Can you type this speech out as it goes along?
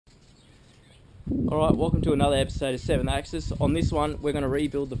Alright, welcome to another episode of 7 Axis. On this one, we're going to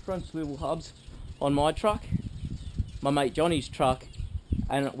rebuild the front swivel hubs on my truck, my mate Johnny's truck,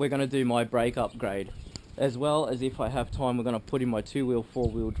 and we're going to do my brake upgrade. As well as, if I have time, we're going to put in my 2-wheel,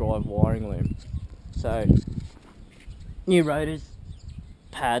 4-wheel drive wiring loom. So, new rotors,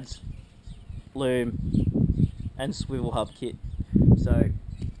 pads, loom, and swivel hub kit. So,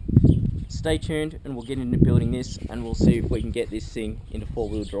 stay tuned and we'll get into building this and we'll see if we can get this thing into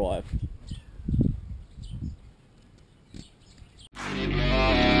 4-wheel drive.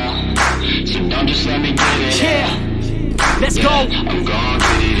 Just let me get it. Yeah, let's go. I'm gonna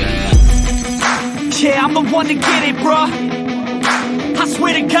get it. Yeah, I'm the one to get it, bruh. I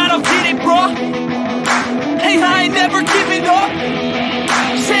swear to God I'll get it, bruh. Hey, I ain't never giving up.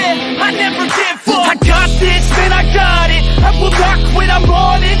 Yeah, I never give up. I got this, man, I got it. I will not quit, I'm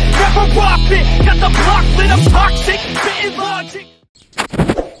on it. Never rock it. Got the block lit, I'm toxic. Spitting logic.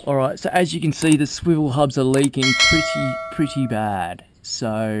 Alright, so as you can see, the swivel hubs are leaking pretty bad.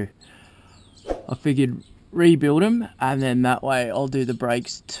 So I figured rebuild them, and then that way I'll do the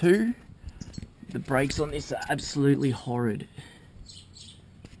brakes too. The brakes on this are absolutely horrid.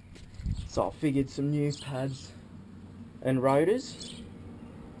 So I figured some new pads and rotors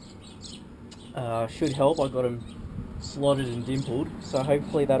should help. I got them slotted and dimpled, so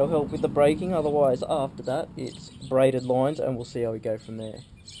hopefully that'll help with the braking. Otherwise, after that, it's braided lines, and we'll see how we go from there.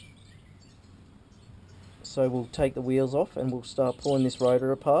 So we'll take the wheels off and we'll start pulling this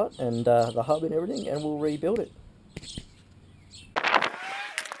rotor apart and the hub and everything, and we'll rebuild it.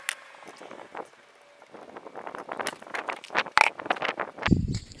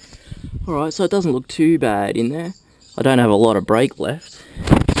 Alright, so it doesn't look too bad in there. I don't have a lot of brake left.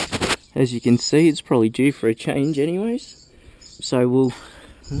 As you can see, it's probably due for a change anyways. So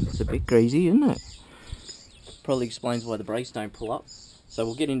it's a bit greasy, isn't it? Probably explains why the brakes don't pull up. So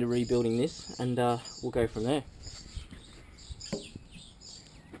we'll get into rebuilding this and we'll go from there.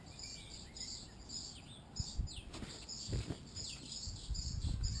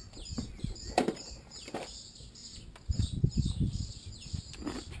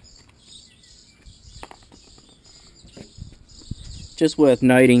 Just worth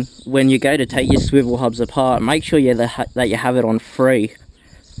noting, when you go to take your swivel hubs apart, make sure that you have it on free,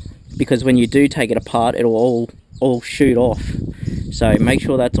 because when you do take it apart, it'll all shoot off. So make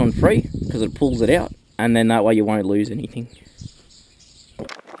sure that's on free, because it pulls it out, and then that way you won't lose anything.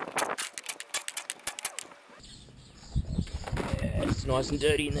 Yeah, it's nice and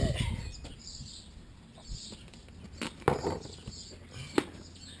dirty in there.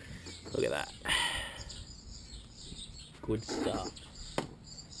 Look at that. Good stuff.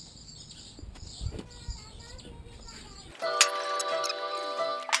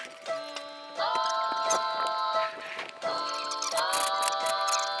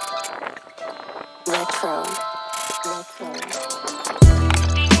 Retro.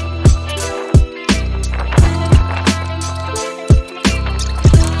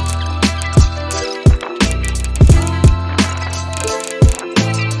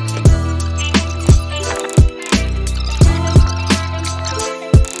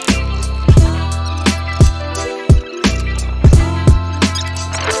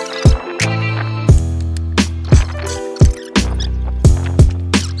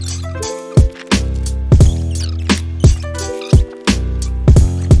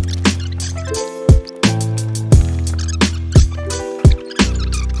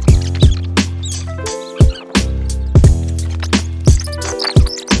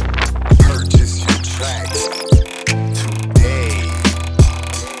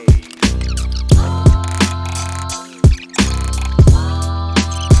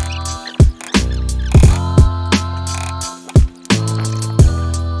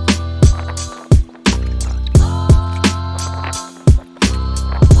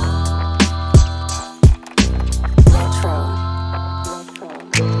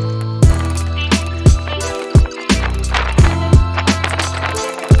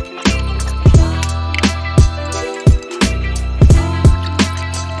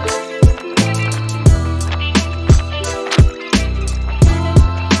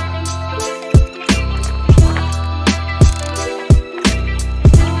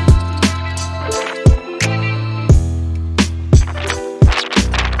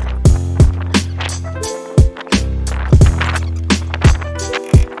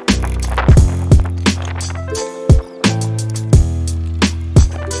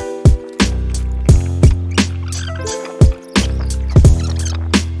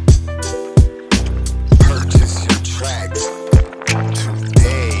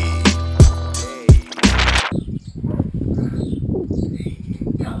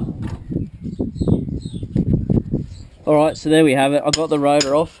 Alright, so there we have it. I got the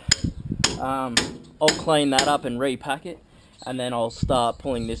rotor off. I'll clean that up and repack it, and then I'll start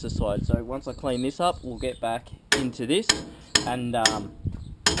pulling this aside. So once I clean this up, we'll get back into this, and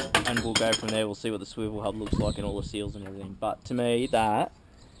we'll go from there. We'll see what the swivel hub looks like and all the seals and everything. But to me, that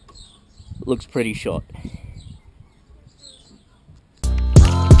looks pretty shot.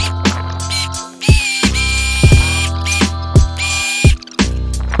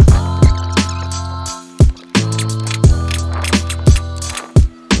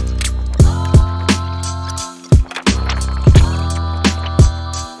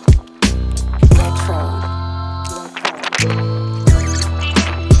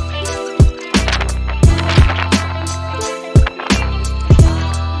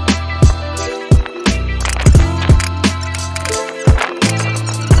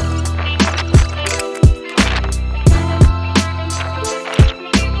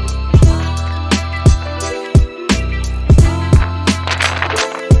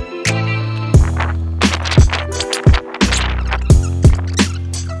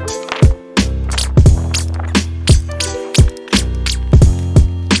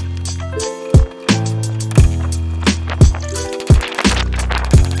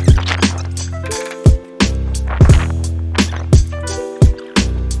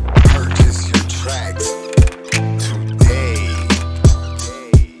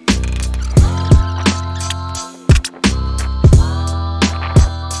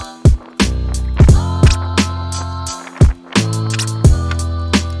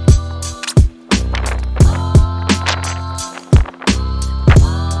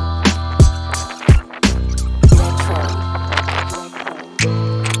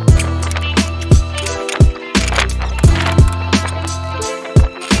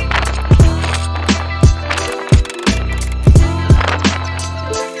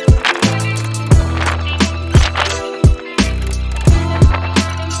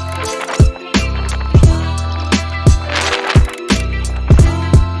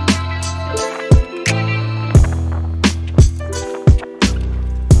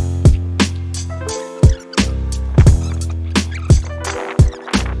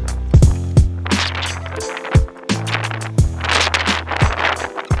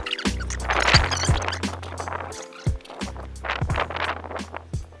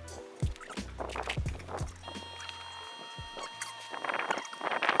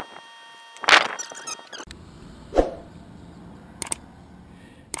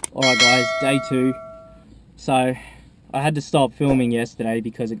 Alright guys, day 2. So I had to stop filming yesterday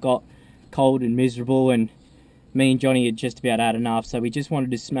because it got cold and miserable, and me and Johnny had just about had enough, so we just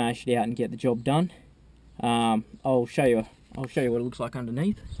wanted to smash it out and get the job done. I'll show you what it looks like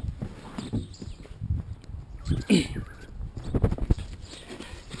underneath.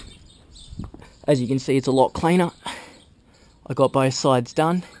 As you can see, it's a lot cleaner. I got both sides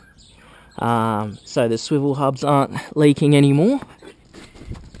done, so the swivel hubs aren't leaking anymore.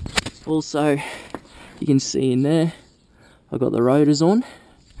 Also, you can see in there, I've got the rotors on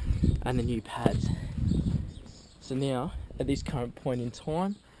and the new pads. So now, at this current point in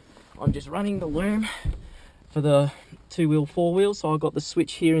time, I'm just running the loom for the 2-wheel, 4-wheel. So I've got the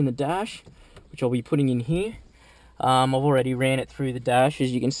switch here in the dash, which I'll be putting in here. I've already ran it through the dash,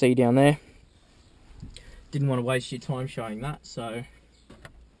 as you can see down there. Didn't want to waste your time showing that, so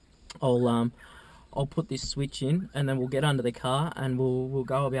I'll put this switch in, and then we'll get under the car and we'll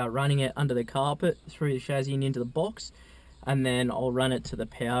go about running it under the carpet, through the chassis and into the box, and then I'll run it to the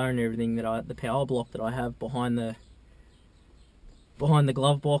power and everything the power block that I have behind the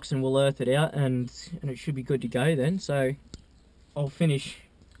glove box, and we'll earth it out, and it should be good to go then. So I'll finish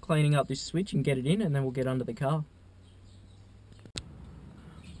cleaning up this switch and get it in, and then we'll get under the car.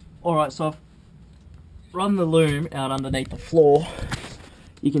 Alright, so I've run the loom out underneath the floor.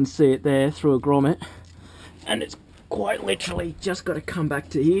 You can see it there through a grommet, and it's quite literally just got to come back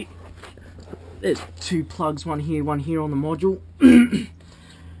to here. There's 2 plugs, one here on the module.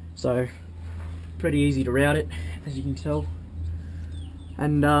 So pretty easy to route it, as you can tell.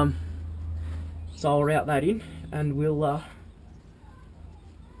 And so I'll route that in, and we'll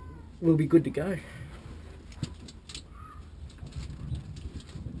be good to go.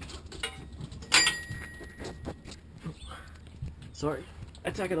 Sorry,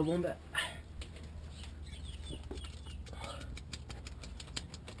 attack of the wombat.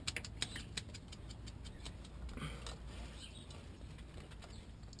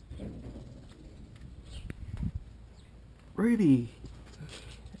 Ruby,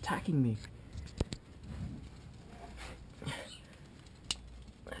 attacking me.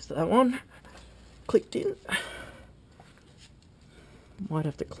 There's that one, clicked in. Might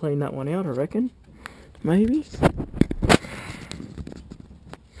have to clean that one out, I reckon, maybe.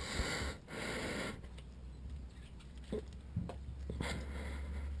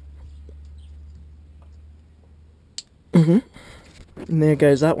 And there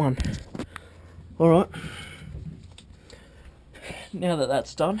goes that one. Alright. Now that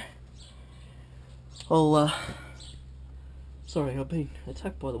that's done, I'll, sorry, I've been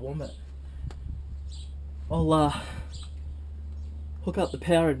attacked by the wombat. I'll, hook up the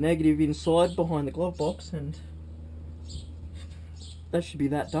powered negative inside behind the glove box, and that should be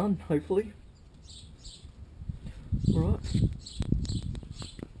that done, hopefully.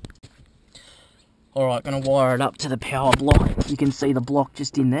 Alright, gonna wire it up to the power block. You can see the block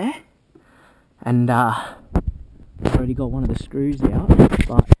just in there. And I've already got one of the screws out,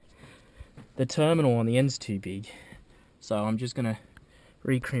 but the terminal on the end's too big. So I'm just gonna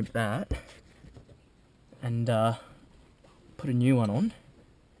recrimp that and put a new one on.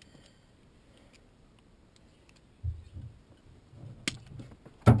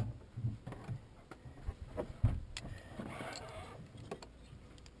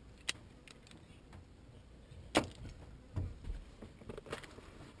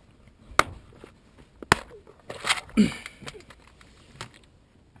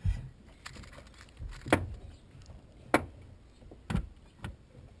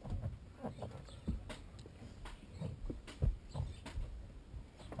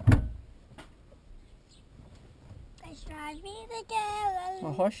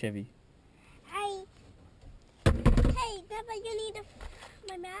 Oh, hi, Chevy. Hi. Hey, Papa, you need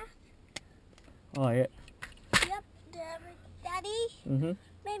my mask? Oh, yeah. Yep, Daddy? Mm-hmm.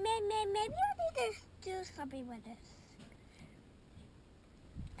 Maybe I need to do something with this.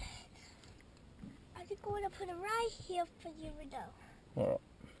 I'm going to put it right here for you to know. Alright.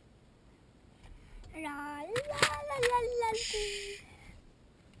 La, la, la, la, la.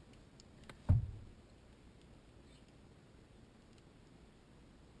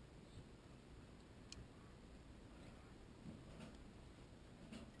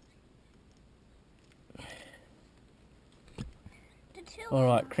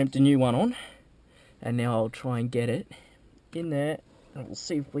 Alright, crimped a new one on, and now I'll try and get it in there, and we'll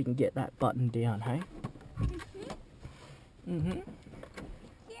see if we can get that button down, hey? Mm-hmm.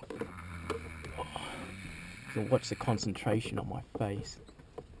 Yeah. You'll watch the concentration on my face.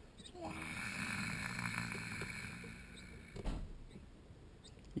 Yeah.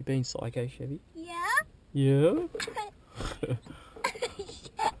 You being psycho, Chevy? Yeah? Yeah?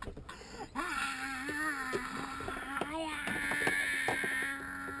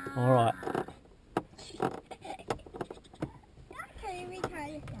 Alright. Okay, we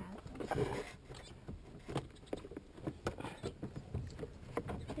try this out.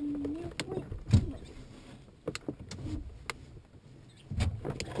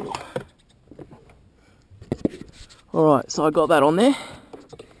 Alright, so I got that on there.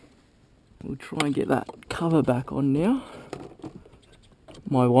 We'll try and get that cover back on now.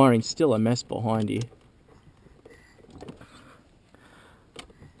 My wiring's still a mess behind here.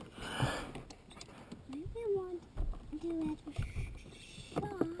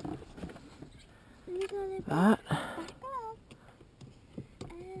 That.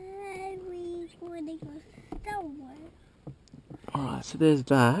 Alright, so there's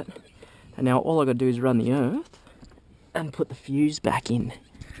that. And now all I gotta do is run the earth and put the fuse back in.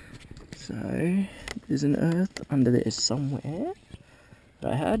 So there's an earth under there somewhere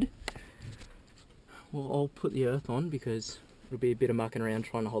that I had. Well, I'll put the earth on because it'll be a bit of mucking around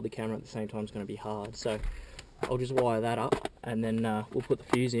trying to hold the camera at the same time. It's going to be hard. So I'll just wire that up, and then we'll put the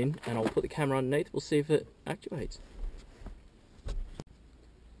fuse in, and I'll put the camera underneath. We'll see if it actuates.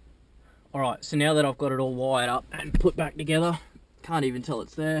 Alright, so now that I've got it all wired up and put back together, can't even tell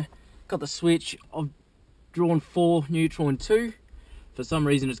it's there. Got the switch. I've drawn 4 neutral and 2. For some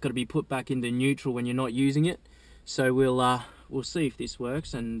reason it's got to be put back into neutral when you're not using it. So we'll see if this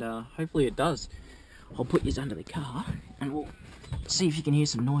works, and hopefully it does. I'll put this under the car and we'll see if you can hear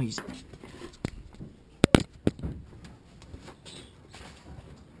some noise.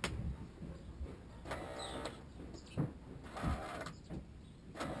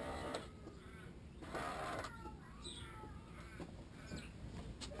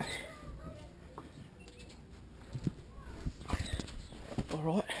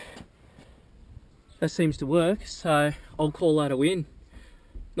 Alright, that seems to work, so I'll call that a win.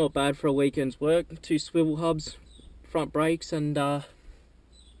 Not bad for a weekend's work. 2 swivel hubs, front brakes, and the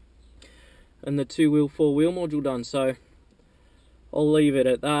 2-wheel 4-wheel module done. So I'll leave it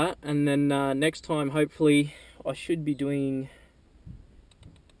at that, and then next time hopefully I should be doing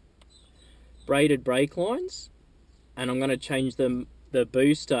braided brake lines, and I'm going to change the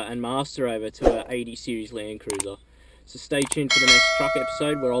booster and master over to a 80 series Land Cruiser. So stay tuned for the next truck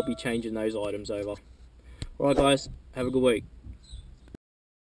episode where I'll be changing those items over. Alright guys, have a good week.